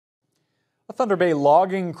A Thunder Bay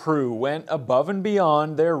logging crew went above and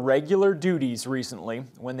beyond their regular duties recently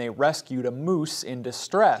when they rescued a moose in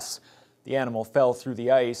distress. The animal fell through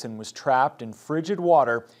the ice and was trapped in frigid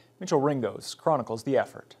water. Mitchell Ringos chronicles the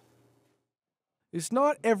effort. It's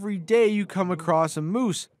not every day you come across a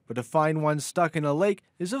moose, but to find one stuck in a lake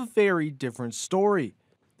is a very different story.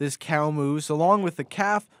 This cow moose, along with the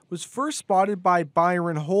calf, was first spotted by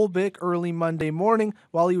Byron Holbick early Monday morning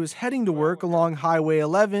while he was heading to work along Highway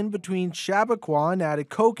 11 between Chappaqua and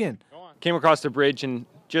Atikokan. Came across the bridge and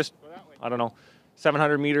just,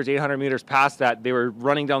 700 meters, 800 meters past that, they were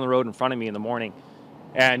running down the road in front of me in the morning.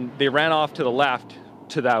 And they ran off to the left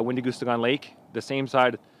to the Windigoostawan Lake, the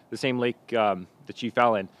same lake that she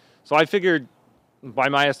fell in. So I figured, by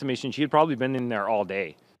my estimation, she had probably been in there all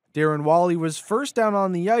day. Darren Wally was first down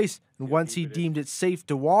on the ice, and once he deemed it safe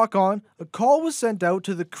to walk on, a call was sent out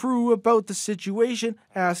to the crew about the situation,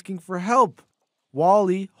 asking for help.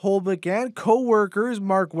 Wally, Holbick, and co-workers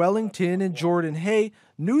Mark Wellington and Jordan Hay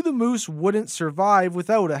knew the moose wouldn't survive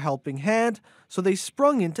without a helping hand, so they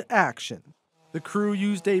sprung into action. The crew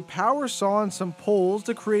used a power saw and some poles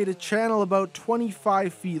to create a channel about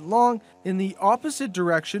 25 feet long in the opposite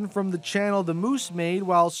direction from the channel the moose made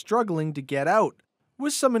while struggling to get out.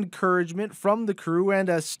 With some encouragement from the crew and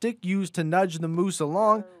a stick used to nudge the moose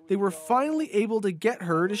along, they were finally able to get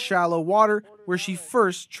her to shallow water where she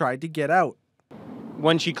first tried to get out.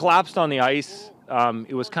 When she collapsed on the ice,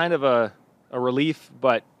 it was kind of a relief,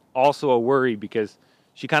 but also a worry because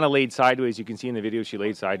she kind of laid sideways. You can see in the video she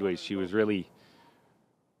laid sideways. She was really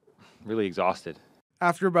exhausted.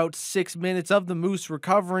 After about 6 minutes of the moose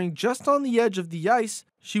recovering just on the edge of the ice,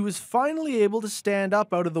 she was finally able to stand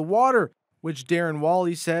up out of the water, which Darren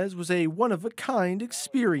Wally says was a one-of-a-kind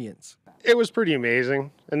experience. It was pretty amazing,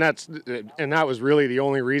 and that was really the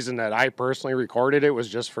only reason that I personally recorded it, was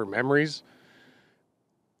just for memories.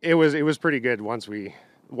 It was pretty good once we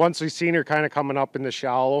seen her kind of coming up in the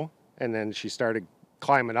shallow, and then she started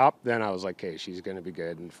climbing up. Then I was like, "Okay, she's going to be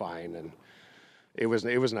good and fine." And it was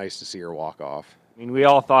nice to see her walk off. I mean, we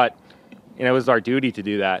all thought, it was our duty to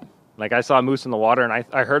do that. Like, I saw a moose in the water, and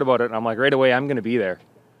I heard about it, and I'm like, right away, I'm going to be there.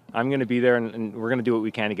 I'm going to be there, and we're going to do what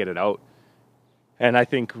we can to get it out. And I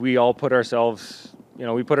think we all put ourselves,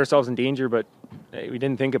 in danger, but we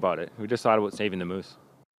didn't think about it. We just thought about saving the moose.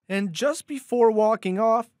 And just before walking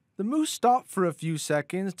off, the moose stopped for a few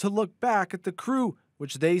seconds to look back at the crew,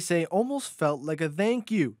 which they say almost felt like a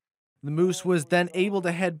thank you. The moose was then able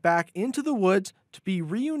to head back into the woods to be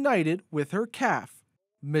reunited with her calf.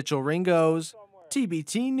 Mitchell Ringos,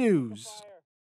 TBT News.